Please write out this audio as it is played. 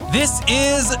This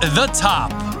is The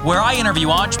Top, where I interview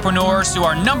entrepreneurs who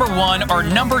are number one or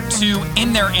number two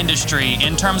in their industry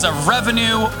in terms of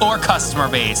revenue or customer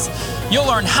base. You'll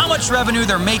learn how much revenue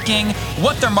they're making,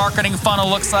 what their marketing funnel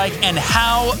looks like, and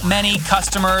how many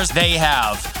customers they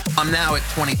have. I'm now at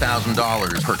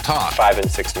 $20,000 per talk. 5 and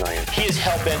 6 million. He is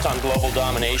hell-bent on global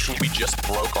domination. We just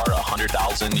broke our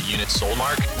 100,000 units sold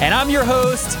mark. And I'm your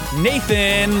host,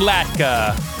 Nathan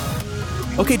Latka.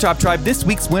 Okay, Top Tribe, this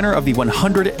week's winner of the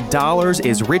 $100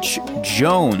 is Rich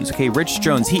Jones. Okay, Rich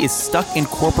Jones, he is stuck in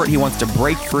corporate. He wants to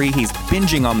break free. He's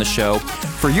binging on the show.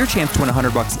 For your chance to win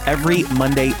 $100 every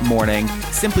Monday morning,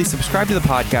 simply subscribe to the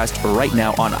podcast right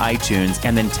now on iTunes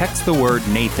and then text the word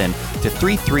Nathan to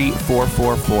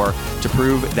 33444 to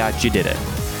prove that you did it.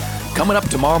 Coming up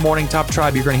tomorrow morning, Top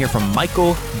Tribe, you're going to hear from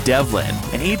Michael Devlin,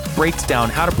 and he breaks down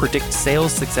how to predict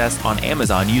sales success on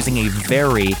Amazon using a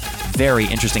very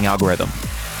interesting algorithm.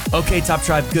 Okay, Top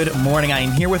Tribe, good morning. I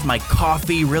am here with my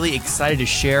coffee. Really excited to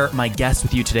share my guest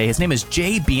with you today. His name is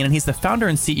Jay Bean, and he's the founder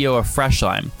and CEO of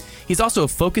Freshline. He's also a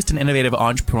focused and innovative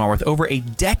entrepreneur with over a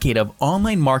decade of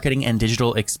online marketing and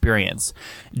digital experience.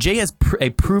 Jay has a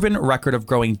proven record of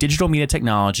growing digital media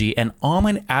technology and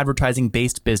online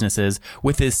advertising-based businesses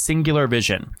with his singular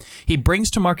vision. He brings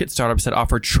to market startups that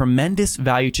offer tremendous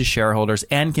value to shareholders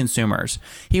and consumers.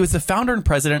 He was the founder and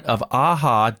president of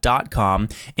aha.com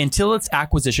until its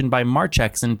acquisition by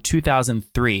Marchex in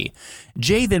 2003.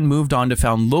 Jay then moved on to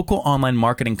found local online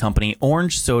marketing company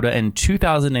Orange Soda in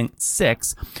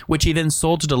 2006, which he then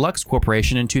sold to Deluxe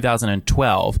Corporation in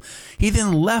 2012. He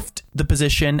then left the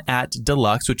position at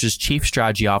Deluxe, which is Chief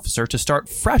Strategy Officer, to start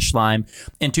Freshline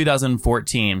in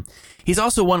 2014. He's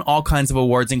also won all kinds of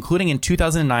awards, including in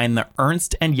 2009, the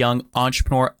Ernst & Young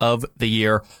Entrepreneur of the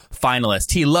Year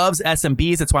finalist. He loves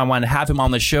SMBs. That's why I wanted to have him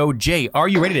on the show. Jay, are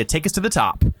you ready to take us to the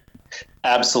top?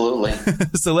 Absolutely.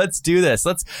 So let's do this.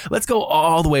 Let's go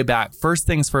all the way back. First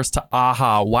things first to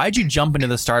AHA. Why'd you jump into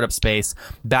the startup space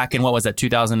back in, what was that,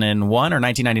 2001 or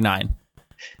 1999?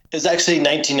 It's actually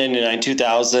 1999,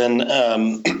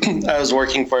 2000. I was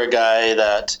working for a guy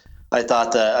that I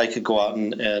thought that I could go out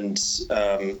and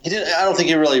he didn't. I don't think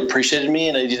he really appreciated me,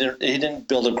 and he didn't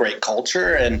build a great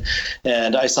culture. And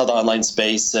I saw the online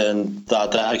space and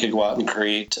thought that I could go out and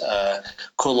create a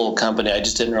cool little company. I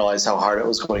just didn't realize how hard it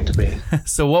was going to be.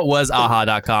 So what was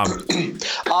aha.com?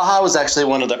 AHA was actually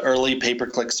one of the early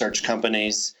pay-per-click search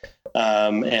companies. We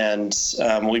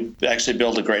actually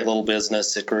built a great little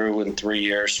business. It grew in 3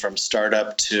 years from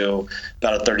startup to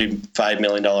about a $35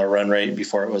 million run rate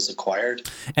before it was acquired.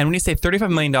 And when you say $35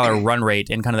 million run rate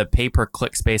in kind of the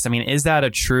pay-per-click space, I mean, is that a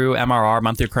true MRR,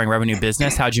 monthly recurring revenue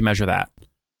business? How'd you measure that?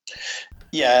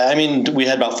 Yeah, I mean, we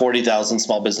had about 40,000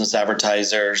 small business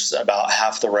advertisers. About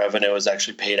half the revenue was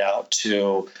actually paid out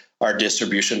to our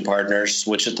distribution partners,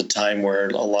 which at the time were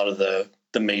a lot of the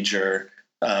major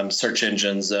search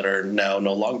engines that are now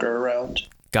no longer around.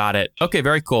 Got it. Okay,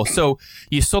 very cool. So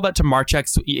you sold that to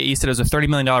Marchex. You said it was a $30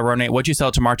 million run rate. What'd you sell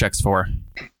it to Marchex for?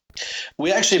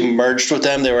 We actually merged with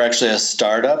them. They were actually a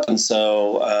startup. And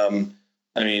so,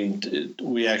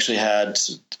 we actually had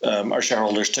our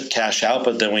shareholders took cash out,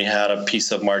 but then we had a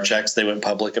piece of Marchex. They went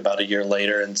public about a year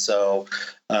later. And so,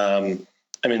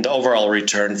 the overall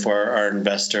return for our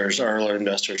investors, our early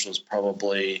investors, was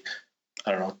probably,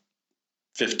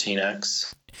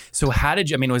 15x. So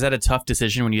was that a tough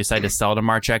decision when you decided to sell to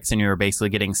Marchex and you were basically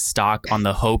getting stock on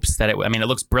the hopes that it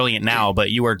looks brilliant now,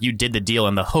 but you did the deal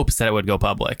in the hopes that it would go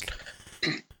public?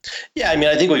 Yeah,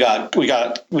 I think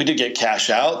we did get cash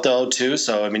out though too.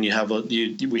 So we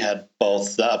had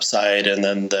both the upside and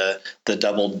then the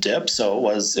double dip. So it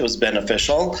was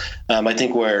beneficial. I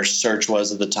think where search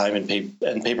was at the time and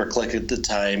pay-per-click at the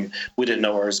time, we didn't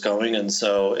know where it was going, and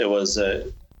so it was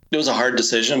a hard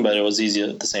decision, but it was easy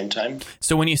at the same time.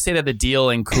 So when you say that the deal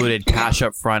included cash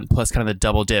up front plus kind of the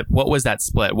double dip, what was that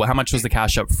split? How much was the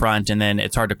cash up front? And then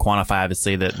it's hard to quantify,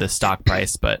 obviously, the stock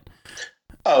price, but...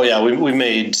 Oh, yeah. We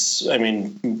made,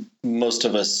 most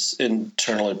of us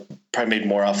internally probably made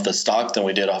more off the stock than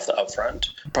we did off the upfront,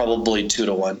 probably 2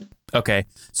 to 1. Okay.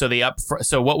 So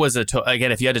so what was it?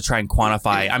 Again, if you had to try and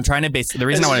quantify, I'm trying to the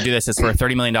reason I want to do this is for a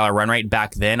 $30 million run rate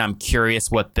back then. I'm curious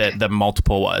what the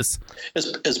multiple was.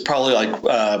 It's probably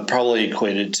probably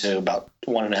equated to about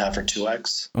 1.5 or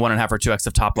 2x. 1.5 or 2x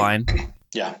of top line.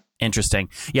 Yeah. Interesting.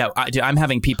 Yeah, I'm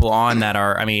having people on that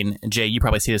are, Jay, you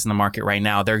probably see this in the market right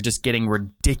now. They're just getting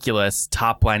ridiculous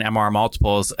top line MR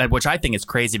multiples, which I think is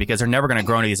crazy because they're never going to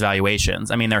grow into these valuations.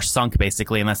 They're sunk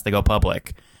basically unless they go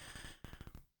public.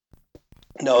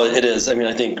 No, it is.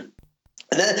 I think,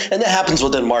 and that happens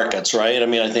within markets, right?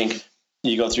 I think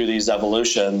you go through these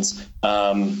evolutions.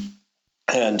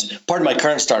 And part of my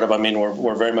current startup, I mean,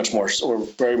 we're very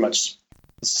much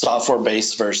software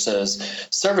based versus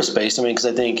service based. I mean, because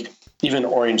I think even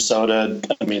Orange Soda,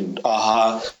 I mean,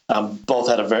 AHA, both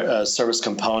had a service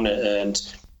component, and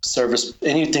service,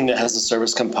 anything that has a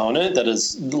service component that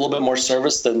is a little bit more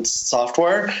service than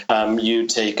software, you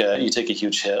take a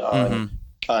huge hit on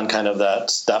kind of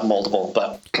that multiple.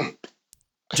 But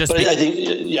I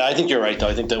think you're right though.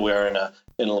 I think that we are in a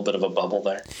little bit of a bubble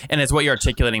there. And it's what you're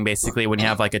articulating basically when you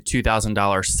have like a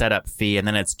 $2,000 setup fee and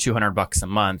then it's $200 a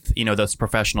month. You know, those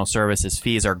professional services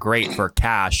fees are great for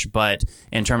cash, but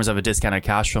in terms of a discounted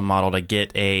cash flow model to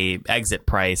get a exit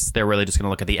price, they're really just going to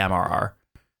look at the MRR.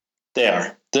 They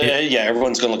are. Yeah,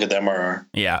 everyone's going to look at the MRR.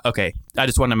 Yeah, okay. I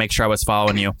just wanted to make sure I was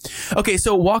following you. Okay,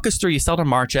 so walk us through. You sell to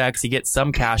Marchex, you get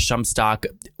some cash, some stock.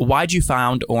 Why'd you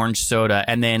found Orange Soda?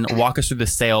 And then walk us through the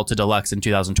sale to Deluxe in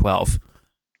 2012.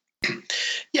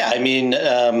 Yeah, I mean,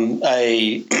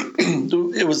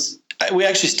 we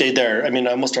actually stayed there. I mean,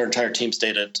 almost our entire team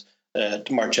stayed at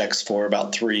Marchex for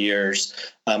about 3 years.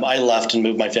 I left and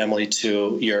moved my family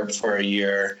to Europe for a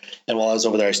year. And while I was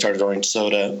over there, I started Orange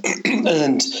Soda.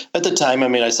 And at the time, I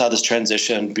mean, I saw this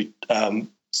transition,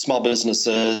 small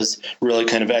businesses really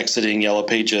kind of exiting Yellow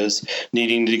Pages,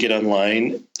 needing to get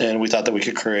online. And we thought that we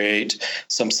could create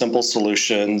some simple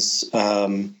solutions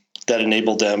that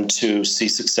enabled them to see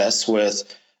success with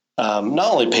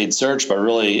not only paid search, but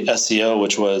really SEO,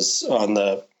 which was on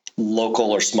the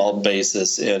local or small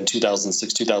basis in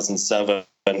 2006, 2007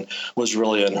 was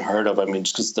really unheard of. I mean,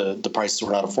 just because the prices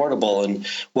were not affordable. And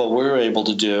what we were able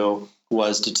to do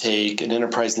was to take an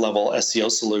enterprise level SEO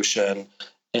solution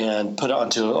and put it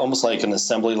onto almost like an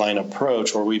assembly line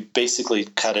approach where we basically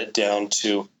cut it down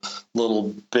to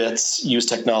little bits, use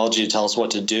technology to tell us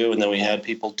what to do. And then we had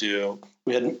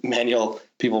manual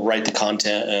people write the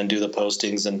content and do the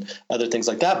postings and other things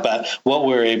like that. But what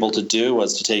we were able to do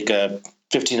was to take a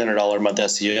 $1,500 a month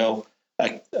SEO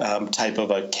type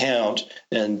of account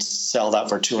and sell that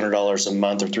for $200 a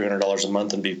month or $300 a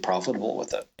month and be profitable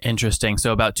with it. Interesting.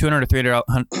 So about $200 to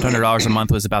 $300 a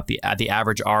month was about the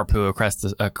average ARPU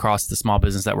across the small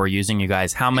business that were using you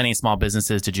guys. How many small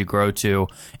businesses did you grow to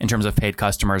in terms of paid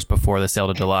customers before the sale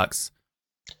to Deluxe?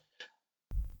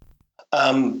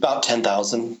 About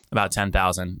 10,000. About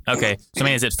 10,000. Okay. So I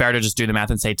mean, is it fair to just do the math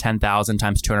and say 10,000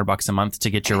 times $200 a month to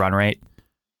get your run rate?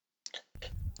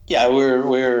 Yeah, we're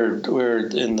in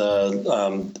the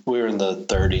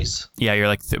 30s. Yeah, you're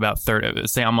like about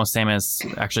 30, almost same as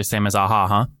AHA,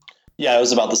 huh? Yeah, it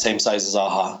was about the same size as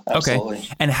AHA. Absolutely. Okay.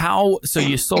 And so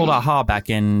you sold AHA back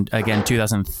in, again,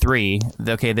 2003.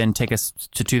 Okay, then take us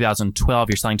to 2012.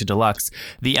 You're selling to Deluxe.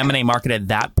 The M&A market at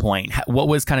that point, what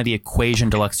was kind of the equation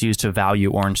Deluxe used to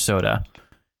value Orange Soda?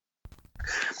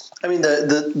 I mean,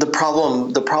 the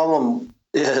problem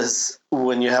is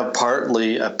when you have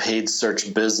partly a paid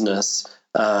search business,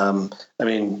 I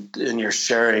mean, and you're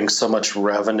sharing so much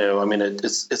revenue, I mean,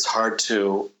 it's hard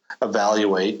to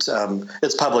evaluate.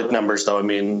 It's public numbers, though. I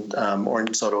mean,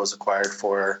 Orange Soda was acquired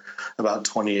for about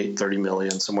 28-30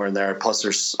 million, somewhere in there. Plus,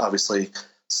 there's obviously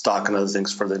stock and other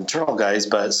things for the internal guys.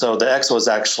 But so the X was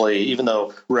actually, even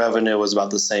though revenue was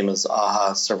about the same as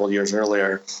AHA several years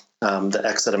earlier, the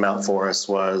exit amount for us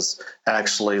was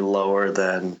actually lower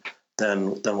than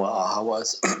what AHA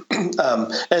was.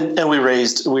 And we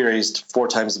raised 4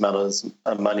 times the amount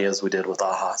of money as we did with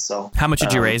AHA. So how much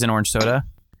did you raise in Orange Soda?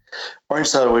 Orange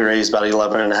Soda, we raised about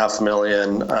 11.5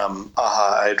 million.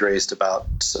 AHA, I had raised about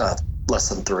less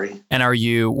than 3. And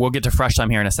we'll get to Fresh Time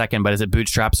here in a second, but is it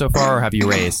bootstrapped so far or have you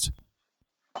raised?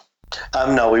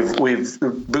 No, we've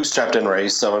bootstrapped and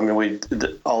raised. So, I mean,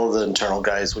 all of the internal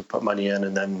guys would put money in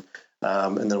and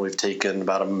then we've taken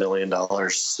about $1 million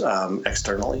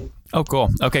externally. Oh, cool.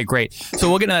 Okay, great. So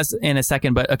we'll get into that in a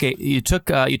second, but okay, you took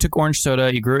Orange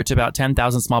Soda, you grew it to about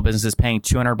 10,000 small businesses paying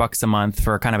 $200 a month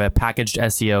for kind of a packaged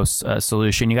SEO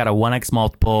solution. You got a 1x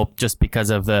multiple just because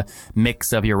of the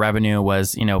mix of your revenue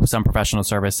was, some professional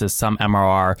services, some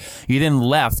MRR. You then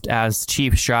left as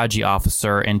chief strategy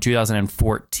officer in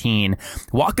 2014.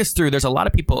 Walk us through, there's a lot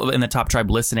of people in the Top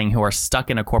Tribe listening who are stuck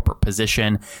in a corporate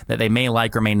position that they may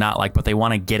like or may not like, but they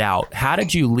want to get out. How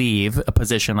did you leave a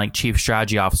position like chief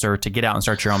strategy officer to get out and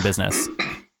start your own business?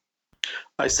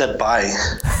 I said bye.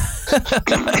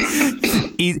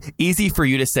 Easy for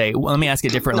you to say. Well, let me ask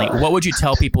it differently. What would you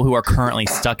tell people who are currently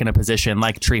stuck in a position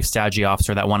like chief strategy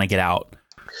officer that want to get out?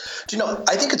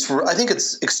 I think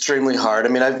it's extremely hard. I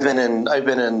mean, I've been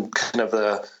in kind of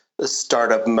a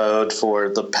startup mode for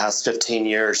the past 15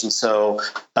 years. And so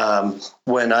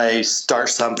when I start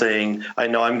something, I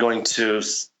know I'm going to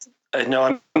I know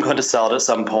I'm going to sell it at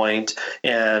some point,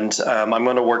 and I'm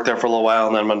going to work there for a little while,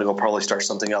 and then I'm going to go probably start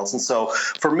something else. And so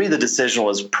for me, the decision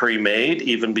was pre-made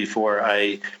even before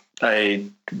I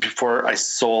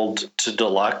sold to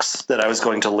Deluxe, that I was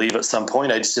going to leave at some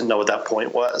point. I just didn't know what that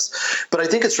point was. But I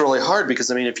think it's really hard because,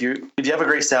 I mean, if you have a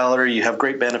great salary, you have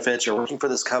great benefits, you're working for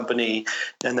this company,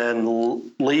 and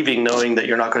then leaving knowing that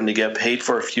you're not going to get paid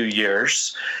for a few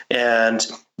years and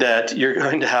that you're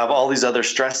going to have all these other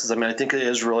stresses. I mean, I think it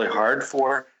is really hard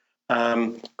for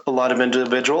a lot of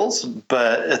individuals,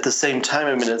 but at the same time,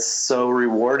 I mean, it's so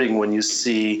rewarding when you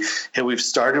see, hey, we've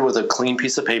started with a clean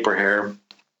piece of paper here,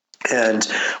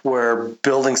 and we're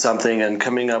building something and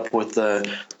coming up with the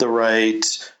right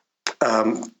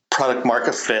product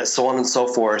market fit, so on and so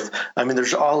forth. I mean,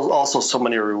 there's also so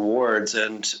many rewards,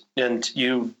 and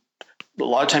you, a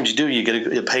lot of times you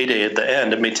get a payday at the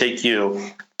end. It may take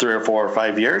you 3 or 4 or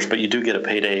 5 years, but you do get a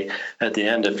payday at the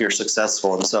end if you're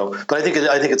successful. And so, but I think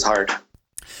it's hard.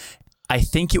 I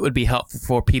think it would be helpful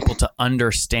for people to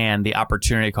understand the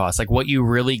opportunity cost, like what you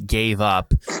really gave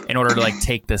up in order to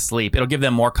take this leap. It'll give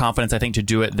them more confidence, I think, to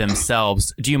do it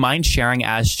themselves. Do you mind sharing,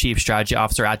 as Chief Strategy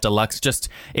Officer at Deluxe, just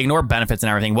ignore benefits and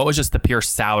everything, what was just the pure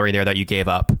salary there that you gave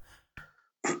up?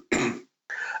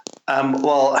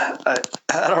 Well, I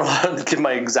don't know how to give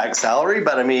my exact salary,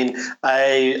 but I mean,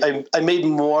 I made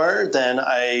more than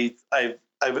I've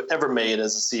ever made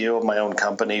as a CEO of my own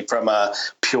company from a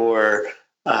pure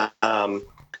or a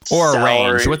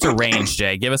salary. Range. What's a range,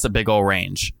 Jay? Give us a big old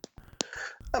range.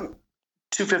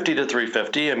 250 to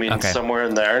 350. I mean, somewhere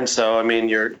in there. And so, I mean,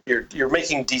 you're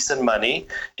making decent money,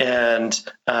 and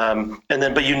then,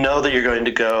 but you know that you're going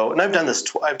to go. And I've done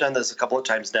this a couple of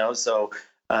times now. So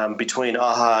between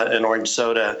AHA and Orange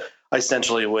Soda, I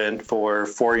essentially went for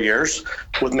 4 years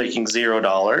with making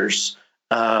 $0.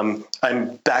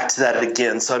 I'm back to that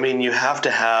again. So I mean, you have to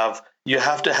have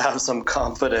some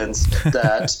confidence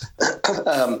that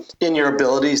in your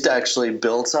abilities to actually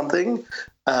build something.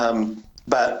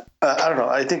 But I don't know.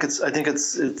 I think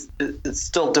it's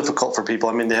still difficult for people.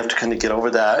 I mean, they have to kind of get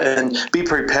over that and be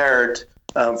prepared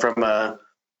from a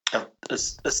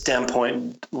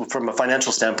standpoint, from a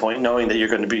financial standpoint, knowing that you're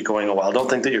going to be going a while. Don't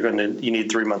think that you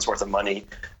need 3 months worth of money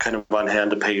kind of on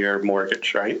hand to pay your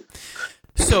mortgage, right?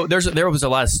 So there was a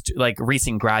lot of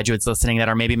recent graduates listening that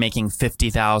are maybe making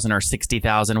 $50,000 or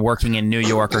 $60,000 working in New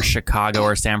York or Chicago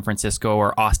or San Francisco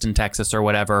or Austin, Texas or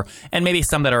whatever, and maybe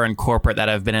some that are in corporate that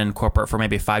have been in corporate for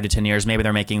maybe 5 to 10 years. Maybe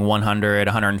they're making $100,000,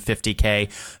 $150K.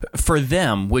 For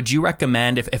them, would you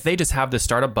recommend if they just have this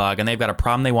startup bug and they've got a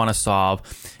problem they want to solve?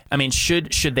 I mean, should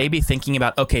they be thinking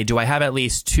about, okay, do I have at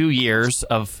least 2 years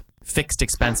of fixed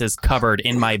expenses covered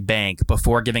in my bank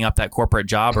before giving up that corporate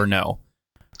job, or no?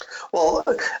 Well,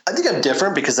 I think I'm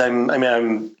different because I'm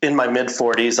in my mid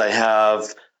 40s. I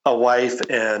have a wife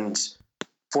and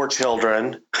 4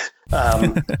 children,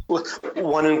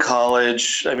 one in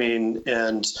college. I mean,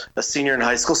 and a senior in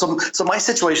high school. So my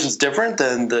situation's different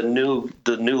than the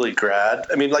newly grad.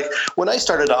 I mean, like when I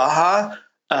started AHA,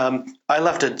 I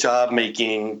left a job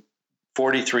making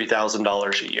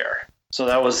 $43,000 a year. So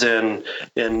that was in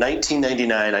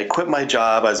 1999. I quit my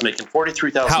job. I was making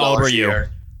 $43,000 How old were you? a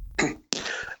year.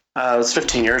 It was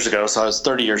 15 years ago, so I was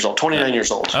 30 years old, 29 years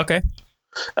old. Okay.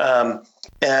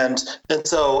 And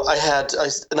so I had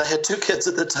 2 kids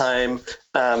at the time.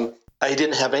 I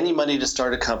didn't have any money to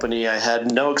start a company. I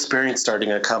had no experience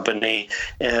starting a company,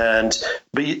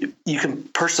 but you can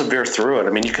persevere through it.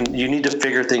 I mean, you need to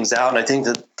figure things out. And I think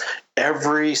that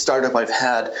every startup I've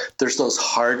had, there's those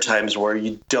hard times where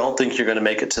you don't think you're going to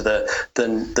make it to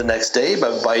the next day,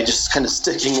 but by just kind of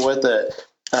sticking with it,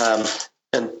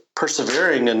 and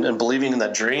persevering and believing in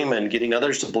that dream and getting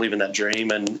others to believe in that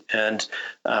dream, and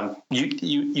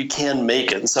you can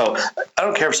make it. And so I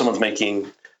don't care if someone's making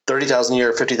 $30,000 a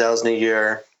year, $50,000 a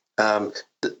year,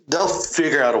 they'll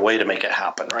figure out a way to make it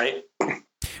happen, right?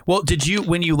 Well,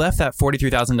 when you left that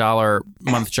 $43,000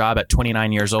 month job at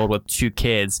 29 years old with 2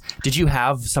 kids, did you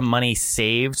have some money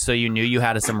saved so you knew you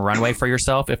had some runway for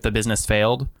yourself if the business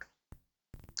failed?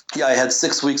 Yeah, I had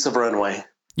 6 weeks of runway.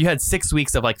 You had 6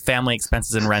 weeks of family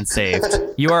expenses and rent saved.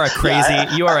 You are a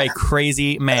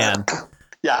crazy man.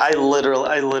 Yeah, I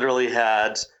literally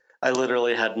had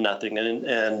nothing,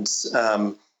 and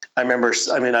I remember.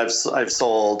 I mean, I've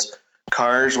sold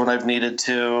cars when I've needed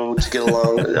to get a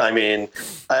loan. I mean,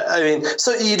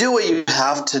 so you do what you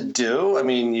have to do. I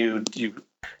mean, you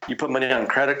put money on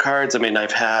credit cards. I mean,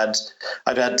 I've had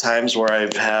times where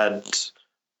I've had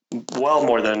well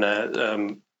more than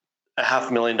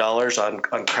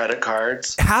 $500,000 on credit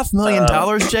cards.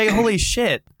 $500,000, Jay? Holy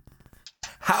shit!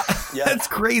 That's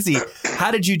crazy.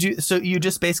 How did you do? So you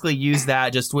just basically use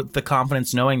that just with the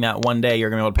confidence, knowing that one day you're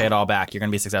going to be able to pay it all back. You're going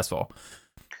to be successful.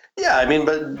 Yeah, I mean,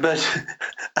 but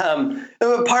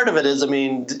part of it is, I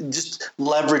mean, just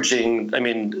leveraging. I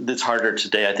mean, it's harder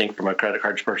today, I think, from a credit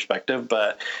card perspective.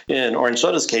 But in Orange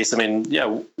Soda's case, I mean,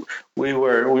 yeah, we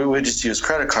would just use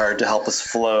credit card to help us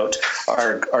float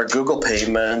our Google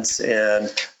payments and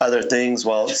other things.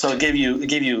 Well, so it gave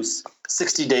you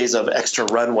 60 days of extra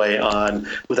runway on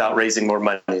without raising more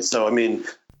money. So I mean,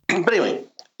 but anyway,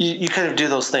 you kind of do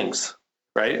those things,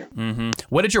 right? Mm-hmm.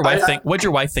 What did your wife think? What did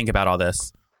your wife think about all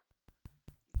this?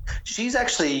 She's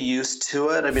actually used to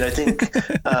it. I mean, I think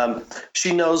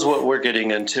she knows what we're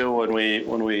getting into when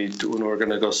we're going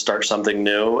to go start something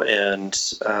new, and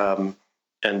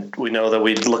we know that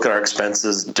we look at our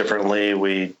expenses differently.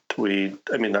 I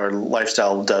mean, our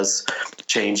lifestyle does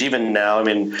change even now. I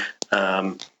mean,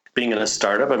 being in a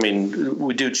startup, I mean,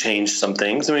 we do change some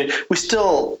things. I mean,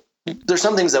 there's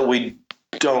some things that we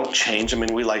don't change. I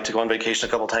mean, we like to go on vacation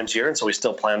a couple times a year, and so we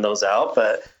still plan those out,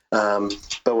 but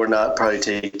we're not probably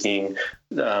taking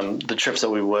the trips that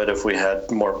we would if we had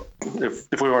more,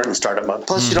 if we weren't in startup mode.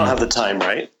 Plus, you don't have the time,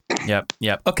 right? Yep.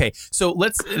 Okay, so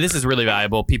this is really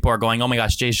valuable. People are going, oh my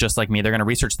gosh, Jay's just like me. They're going to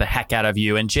research the heck out of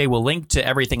you. And Jay will link to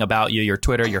everything about you, your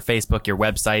Twitter, your Facebook, your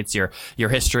websites, your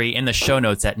history in the show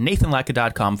notes at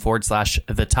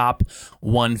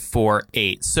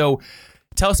nathanlatka.com/the-top148. So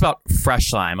tell us about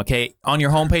Fresh Lime. Okay, on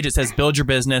your homepage it says build your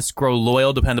business, grow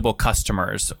loyal, dependable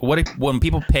customers. When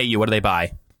people pay you, what do they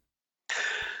buy?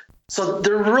 So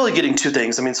they're really getting two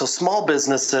things. I mean, so small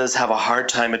businesses have a hard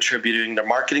time attributing their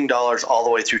marketing dollars all the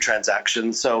way through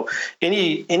transactions. So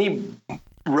any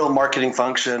real marketing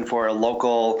function for a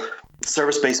local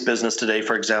service-based business today,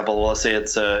 for example, let's say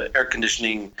it's a air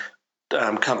conditioning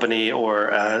company or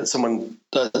a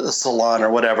salon or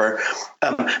whatever,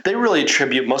 they really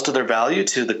attribute most of their value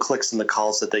to the clicks and the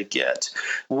calls that they get.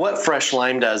 What Fresh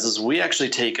Lime does is we actually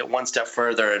take it one step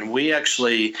further, and we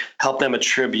actually help them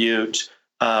attribute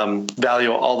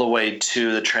value all the way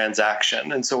to the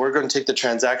transaction. And so we're going to take the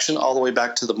transaction all the way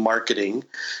back to the marketing,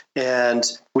 and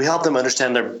we help them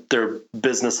understand their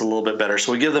business a little bit better.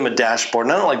 So we give them a dashboard.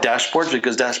 And I don't like dashboards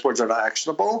because dashboards are not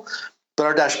actionable, but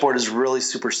our dashboard is really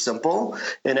super simple,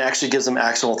 and it actually gives them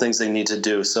actionable things they need to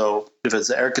do. So if it's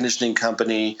an air conditioning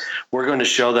company, we're going to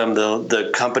show them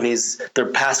the companies, their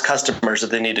past customers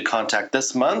that they need to contact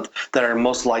this month that are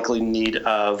most likely in need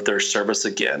of their service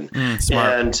again.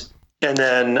 Smart. And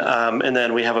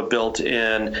then we have a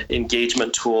built-in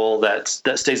engagement tool that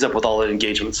stays up with all the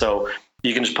engagement. So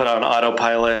you can just put on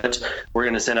autopilot. We're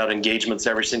going to send out engagements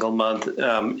every single month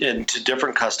into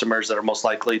different customers that are most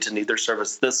likely to need their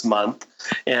service this month.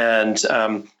 And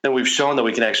we've shown that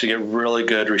we can actually get really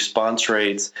good response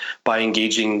rates by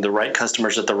engaging the right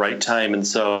customers at the right time. And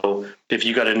so if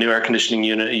you got a new air conditioning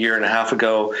unit a year and a half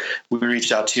ago, we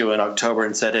reached out to you in October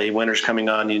and said, hey, winter's coming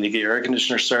on. You need to get your air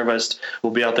conditioner serviced.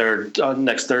 We'll be out there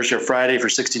next Thursday or Friday for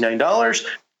 $69.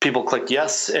 People click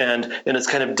yes, and it's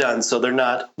kind of done. So they're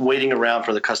not waiting around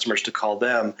for the customers to call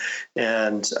them.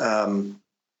 And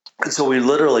so we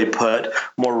literally put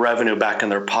more revenue back in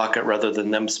their pocket rather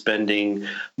than them spending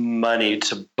money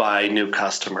to buy new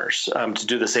customers to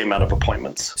do the same amount of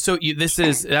appointments. So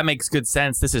that makes good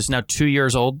sense. This is now 2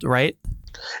 years old, right?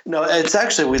 No, it's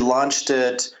actually, we launched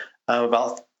it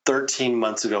about 14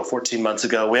 months ago.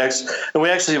 We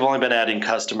actually have only been adding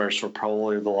customers for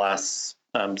probably the last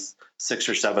 6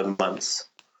 or 7 months.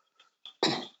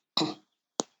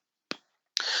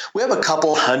 We have a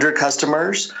couple hundred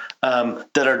customers that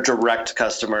are direct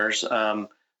customers.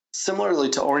 Similarly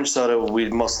to Orange Soda, we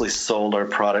mostly sold our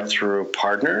product through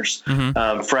partners.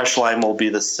 Mm-hmm. Fresh Lime will be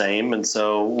the same. And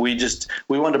so we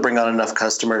wanted to bring on enough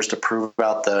customers to prove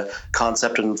out the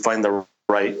concept and find the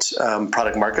right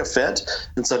product market fit.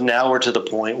 And so now we're to the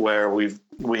point where we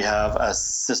have a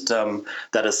system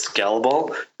that is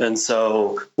scalable. And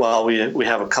so while we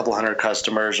have a couple hundred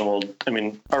customers,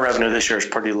 and our revenue this year is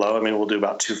pretty low. We'll do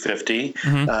about $250.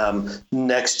 Mm-hmm.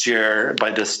 Next year,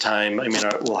 by this time,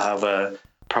 we'll have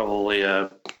probably a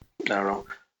 $4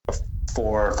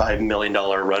 or $5 million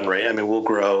run rate. We'll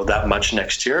grow that much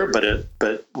next year, but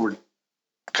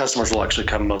customers will actually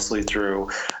come mostly through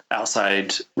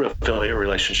outside affiliate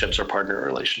relationships or partner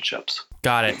relationships.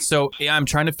 Got it. So I'm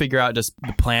trying to figure out just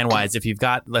plan wise, if you've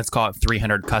got, let's call it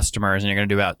 300 customers and you're going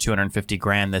to do about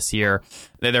 $250,000 this year,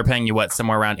 they're paying you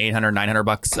somewhere around $800,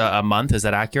 $900 a month. Is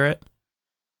that accurate?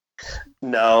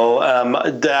 No,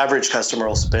 the average customer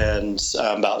will spend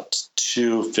about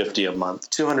 $250 a month,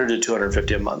 $200 to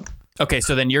 $250 a month. Okay,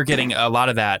 so then you're getting a lot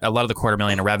of the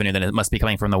 $250,000 in revenue, then it must be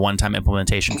coming from the one-time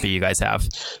implementation fee you guys have.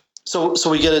 So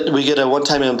we get a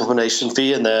one-time implementation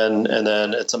fee, and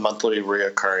then it's a monthly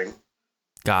reoccurring.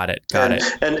 Got it.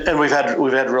 And we've had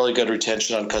really good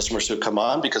retention on customers who come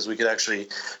on because we could actually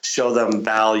show them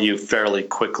value fairly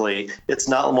quickly. It's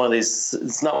not one of these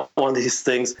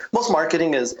things. Most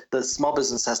marketing is the small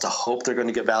business has to hope they're going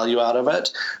to get value out of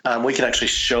it. We can actually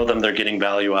show them they're getting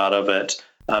value out of it,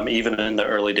 even in the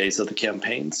early days of the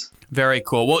campaigns. Very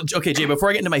cool. Well, okay, Jay, before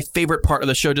I get into my favorite part of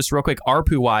the show, just real quick,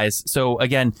 ARPU wise. So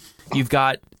again, you've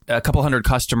got a couple hundred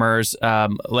customers.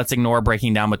 Let's ignore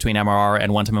breaking down between MRR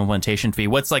and one-time implementation fee.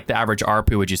 What's like the average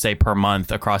ARPU, would you say, per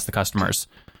month across the customers?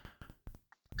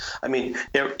 I mean,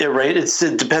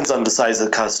 it depends on the size of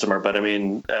the customer, but I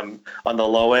mean, on the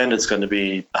low end, it's going to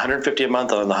be $150 a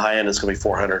month. On the high end, it's going to be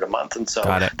 $400 a month, and so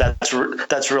that's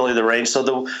really the range.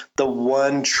 So the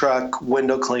one truck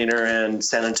window cleaner in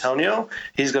San Antonio,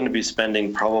 he's going to be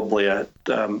spending probably $150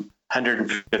 to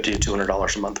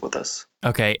 $200 a month with us.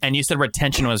 Okay, and you said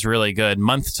retention was really good,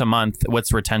 month to month.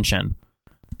 What's retention?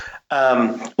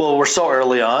 Well, we're so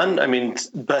early on. I mean,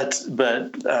 but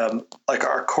like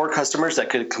our core customers that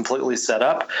could completely set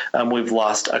up, we've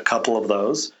lost a couple of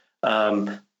those.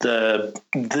 The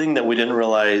thing that we didn't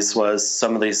realize was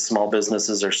some of these small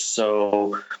businesses are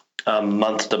so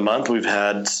month to month. We've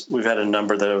had a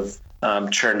number that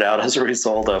have churned out as a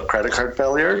result of credit card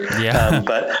failure. Yeah.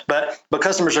 But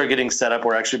customers are getting set up.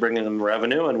 We're actually bringing them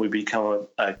revenue, and we become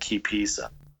a key piece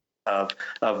of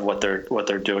what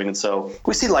they're doing. And so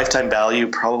we see lifetime value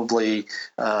probably in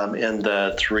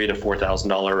the $3,000 to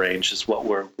 $4,000 range is what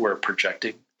we're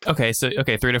projecting. Okay, so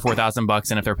 $3,000 to $4,000,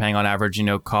 and if they're paying on average,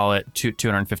 call it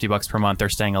 $250 per month, they're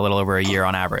staying a little over a year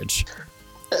on average.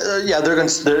 Yeah, they're going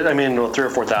to. I mean, 3,000 or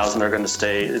 4,000, they're going to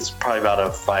stay. It's probably about a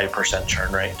 5%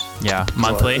 churn rate. Yeah,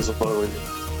 monthly.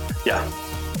 Yeah.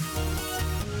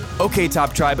 Okay,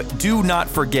 Top Tribe, do not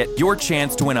forget your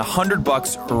chance to win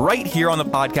 $100 right here on the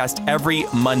podcast every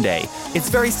Monday. It's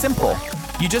very simple.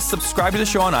 You just subscribe to the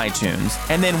show on iTunes,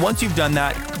 and then once you've done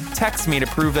that, text me to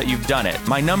prove that you've done it.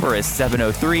 My number is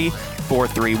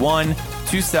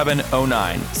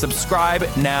 703-431-2709. Subscribe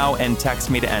now and text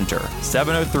me to enter.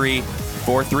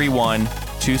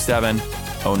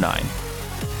 703-431-2709.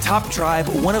 Top Tribe,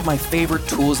 one of my favorite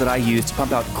tools that I use to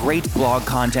pump out great blog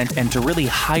content and to really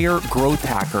hire growth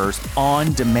hackers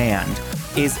on demand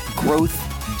is Growth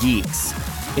Geeks.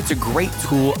 It's a great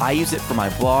tool. I use it for my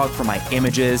blog, for my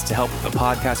images, to help with the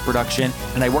podcast production,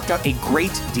 and I worked out a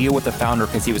great deal with the founder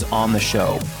because he was on the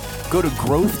show. Go to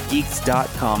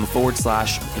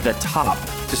growthgeeks.com/the top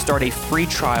to start a free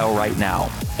trial right now.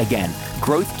 Again,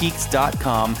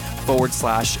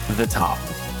 growthgeeks.com/the top.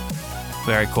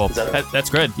 Very cool.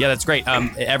 That's good. Yeah, that's great.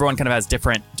 Everyone kind of has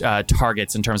different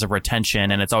targets in terms of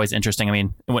retention, and it's always interesting. I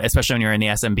mean, especially when you're in the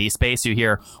SMB space, you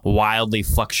hear wildly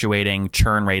fluctuating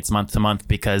churn rates month to month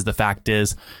because the fact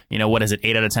is, what is it?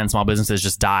 8 out of 10 small businesses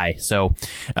just die. So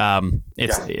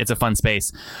it's a fun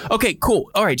space. Okay, cool.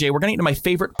 All right, Jay, we're going to get into my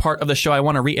favorite part of the show. I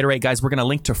want to reiterate, guys, we're going to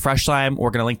link to Fresh Slime. We're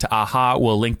going to link to AHA.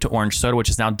 We'll link to Orange Soda, which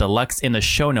is now deluxe in the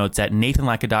show notes at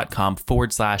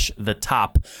nathanlatka.com/the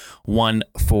top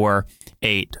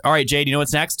 148. All right, Jay, do you know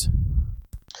what's next?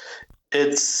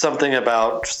 It's something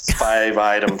about 5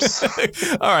 items.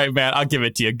 All right, man, I'll give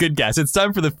it to you. Good guess. It's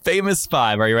time for the famous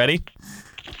 5. Are you ready?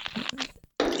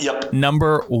 Yep.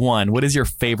 Number 1, what is your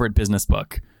favorite business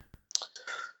book?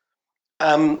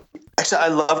 Actually, I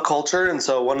love culture. And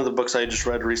so one of the books I just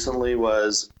read recently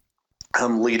was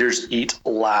Leaders Eat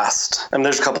Last. And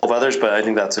there's a couple of others, but I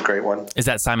think that's a great one. Is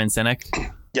that Simon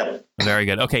Sinek? Yep. Very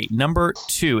good. Okay, number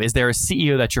 2, is there a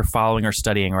CEO that you're following or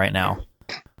studying right now?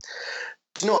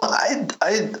 I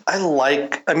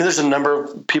like, there's a number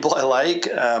of people I like,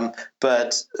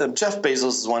 but Jeff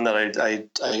Bezos is one that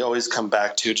I always come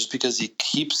back to just because he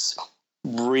keeps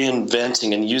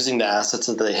reinventing and using the assets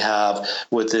that they have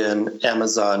within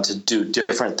Amazon to do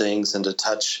different things and to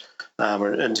touch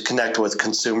and to connect with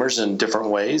consumers in different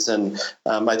ways. And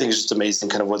I think it's just amazing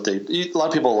kind of a lot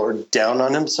of people are down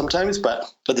on him sometimes,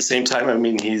 but at the same time,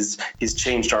 he's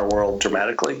changed our world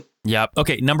dramatically. Yep.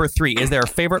 Okay. Number 3, is there a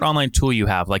favorite online tool you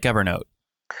have, like Evernote?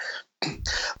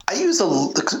 I use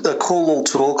a cool little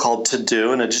tool called To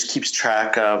Do, and it just keeps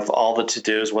track of all the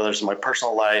to-dos, whether it's in my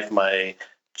personal life, my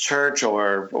church,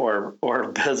 or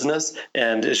business,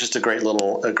 and it's just a great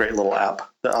little app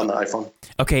on the iPhone.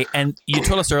 Okay, and you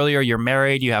told us earlier you're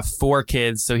married, you have 4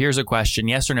 kids. So here's a question: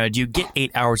 yes or no? Do you get 8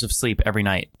 hours of sleep every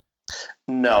night?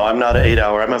 No, I'm not an 8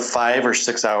 hour. I'm a 5 or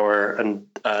 6 hour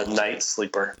night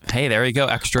sleeper. Hey, there you go.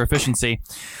 Extra efficiency.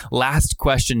 Last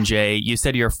question, Jay. You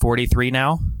said you're 43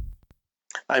 now?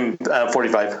 I'm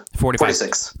 45.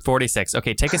 46.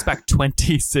 Okay, take us back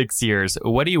 26 years.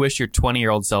 What do you wish your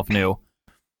 20-year-old self knew?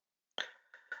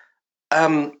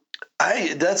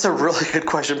 That's a really good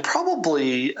question.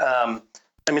 Probably,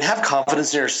 have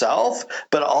confidence in yourself,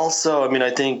 but also,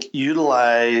 I think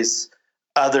utilize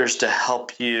others to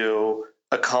help you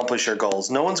accomplish your goals.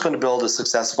 No one's going to build a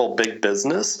successful big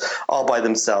business all by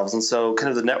themselves. And so kind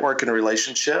of the network and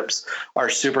relationships are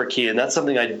super key. And that's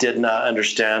something I did not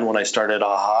understand when I started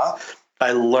AHA.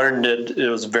 I learned it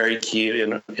was very key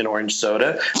in Orange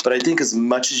Soda. But I think as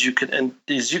much as you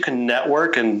can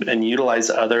network and utilize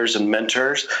others and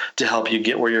mentors to help you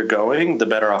get where you're going, the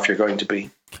better off you're going to be.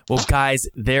 Well, guys,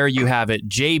 there you have it.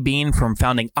 Jay Bean from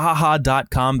founding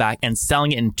AHA.com back and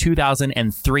selling it in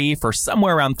 2003 for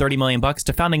somewhere around $30 million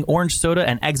to founding Orange Soda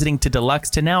and exiting to Deluxe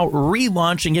to now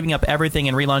relaunching, giving up everything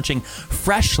and relaunching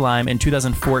Fresh Lime in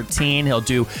 2014. He'll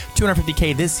do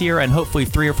 $250K this year and hopefully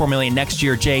 $3 or $4 million next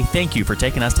year. Jay, thank you for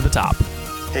taking us to the top.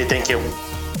 Hey, thank you.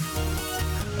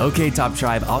 Okay, Top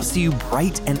Tribe, I'll see you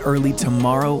bright and early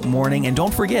tomorrow morning. And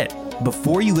don't forget,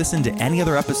 before you listen to any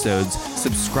other episodes,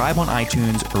 subscribe on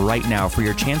iTunes right now for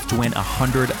your chance to win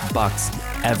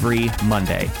 $100 every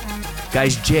Monday.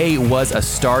 Guys, Jay was a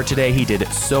star today. He did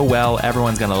so well.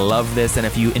 Everyone's going to love this. And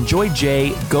if you enjoyed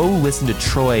Jay, go listen to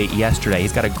Troy yesterday.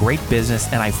 He's got a great business,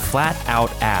 and I flat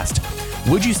out asked,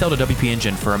 would you sell to WP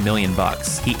Engine for $1 million?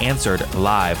 He answered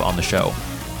live on the show.